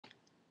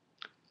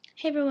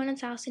Hey everyone,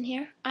 it's Allison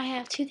here. I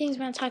have two things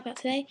we're going to talk about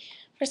today.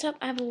 First up,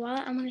 I have a wallet.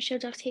 I'm going to show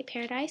Duct Tape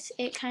Paradise.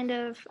 It kind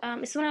of,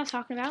 it's the one I was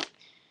talking about.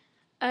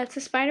 It's a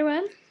spider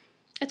web.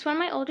 It's one of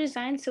my older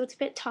designs, so it's a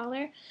bit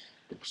taller.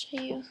 I'll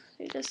show you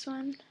through this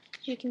one,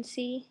 as you can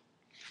see.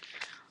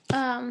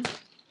 No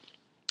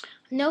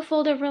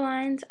fold-over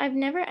lines. I've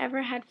never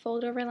ever had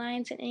fold-over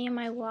lines in any of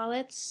my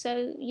wallets,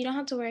 so you don't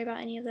have to worry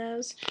about any of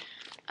those.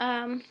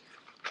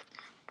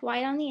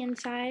 White on the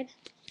inside.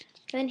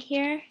 Then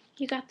here,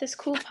 you got this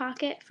cool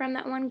pocket from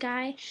that one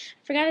guy. I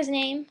forgot his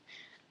name,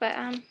 but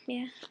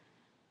yeah.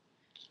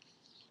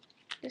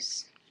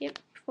 Just, yep,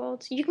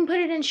 folds. You can put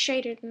it in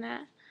straighter than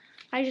that.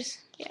 I just,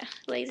 yeah,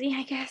 lazy,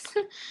 I guess.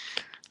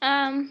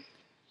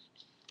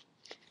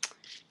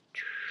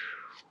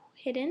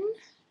 Hidden.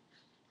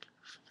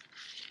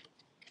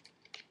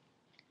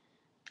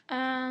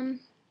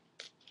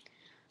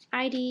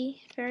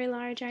 ID, very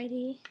large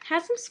ID.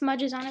 Has some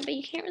smudges on it, but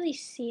you can't really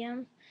see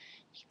them.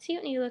 You can see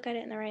it when you look at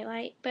it in the right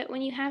light, but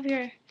when you have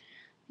a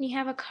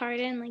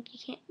card in, like, you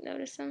can't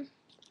notice them.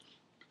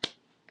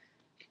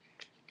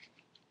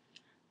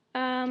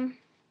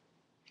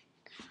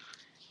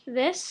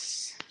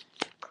 This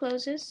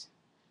closes.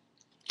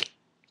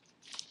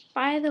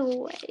 By the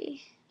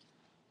way,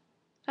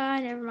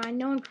 never mind,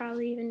 no one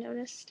probably even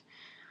noticed.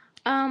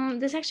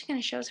 This actually kind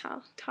of shows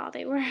how tall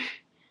they were.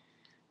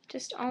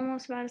 Just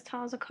almost about as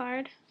tall as a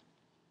card.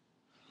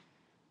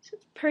 So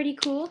it's pretty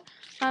cool.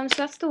 So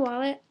that's the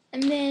wallet.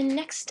 And then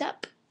next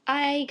up,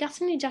 I got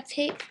some new duct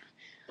tape.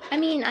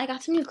 I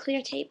got some new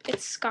clear tape.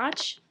 It's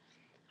Scotch.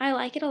 I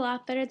like it a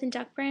lot better than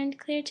Duck Brand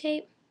clear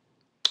tape.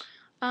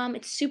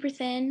 It's super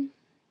thin.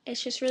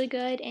 It's just really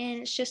good,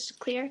 and it's just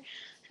clear.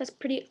 So that's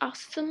pretty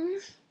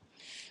awesome.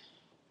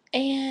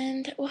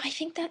 And, well, I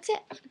think that's it.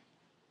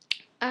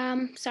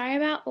 Sorry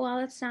about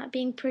wallets not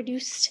being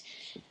produced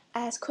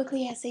as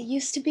quickly as they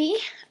used to be.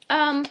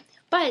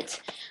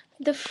 But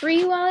the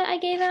free wallet I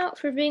gave out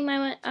for being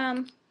my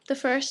the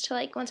first,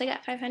 like, once I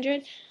got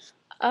 500,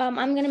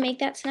 I'm gonna make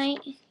that tonight.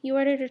 You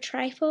ordered a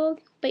trifold,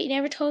 but you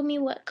never told me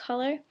what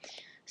color,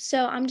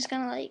 so I'm just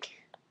gonna, like,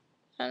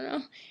 I don't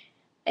know.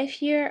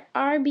 If you're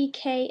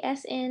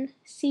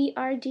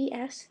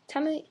RBKSNCRDS,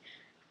 tell me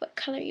what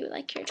color you would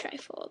like your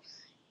trifold.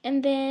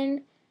 And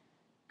then,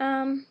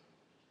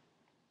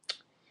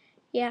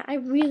 yeah, I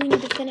really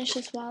need to finish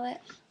this wallet.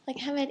 Like,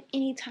 I haven't had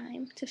any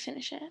time to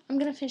finish it. I'm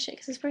gonna finish it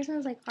because this person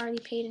is, like, already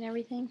paid and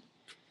everything.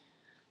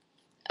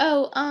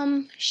 Oh,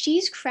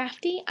 she's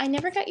crafty. I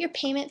never got your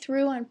payment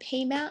through on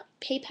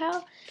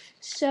PayPal,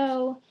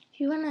 so if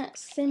you wanna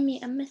send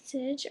me a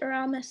message, or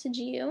I'll message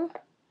you.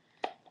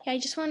 Yeah, I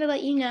just wanted to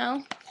let you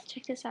know.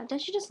 Check this out.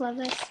 Don't you just love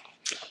this?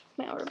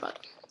 My order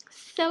book.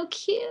 So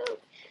cute.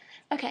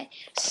 Okay,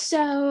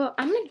 so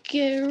I'm gonna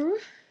go.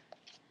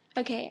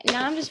 Okay,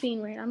 now I'm just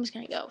being weird. I'm just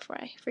gonna go before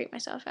I freak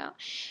myself out.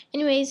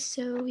 Anyways,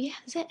 so yeah,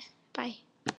 that's it. Bye.